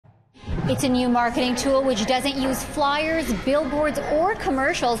It's a new marketing tool which doesn't use flyers, billboards, or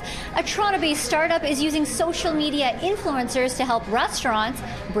commercials. A Toronto-based startup is using social media influencers to help restaurants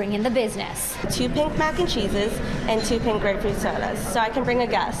bring in the business. 2 pink mac and cheeses and 2 pink grapefruit sodas, so I can bring a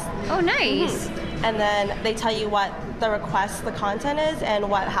guest. Oh, nice. And then they tell you what the request, the content is, and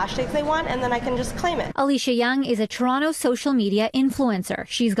what hashtags they want, and then I can just claim it. Alicia Young is a Toronto social media influencer.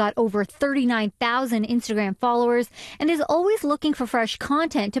 She's got over 39,000 Instagram followers and is always looking for fresh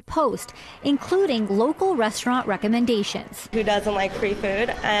content to post, including local restaurant recommendations. Who doesn't like free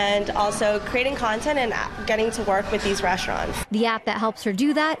food? And also creating content and getting to work with these restaurants. The app that helps her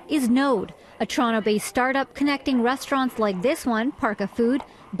do that is Node, a Toronto-based startup connecting restaurants like this one, Parka Food,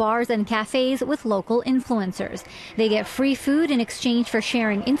 bars and cafes with local influencers. They get free food in exchange for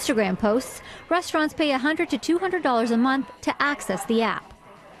sharing Instagram posts. Restaurants pay $100 to $200 a month to access the app.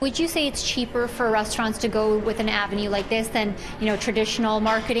 Would you say it's cheaper for restaurants to go with an avenue like this than, traditional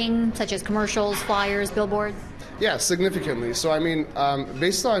marketing such as commercials, flyers, billboards? Yeah, significantly. So, I mean,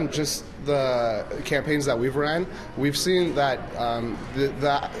 based on just the campaigns that we've ran, we've seen that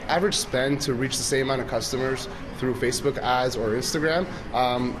the average spend to reach the same amount of customers through Facebook ads or Instagram,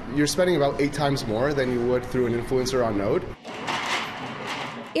 you're spending about 8 times more than you would through an influencer on Node.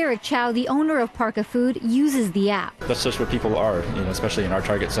 Eric Chow, the owner of Parka Food, uses the app. That's just what people are, especially in our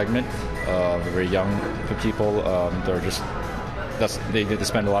target segment. Very young people. They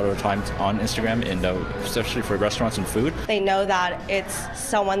spend a lot of time on Instagram, and especially for restaurants and food. They know that it's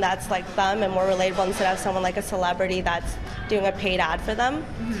someone that's like them and more relatable instead of someone like a celebrity that's doing a paid ad for them.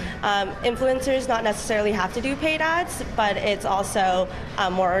 Influencers not necessarily have to do paid ads, but it's also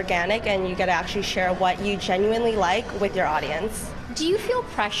more organic, and you get to actually share what you genuinely like with your audience. Do you feel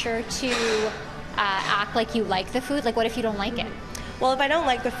pressure to act like you like the food? Like, what if you don't like it? Well, if I don't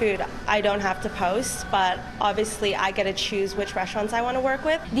like the food, I don't have to post, but obviously I get to choose which restaurants I want to work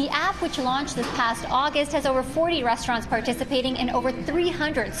with. The app, which launched this past August, has over 40 restaurants participating and over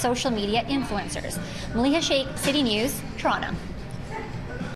 300 social media influencers. Maliha Sheikh, City News, Toronto.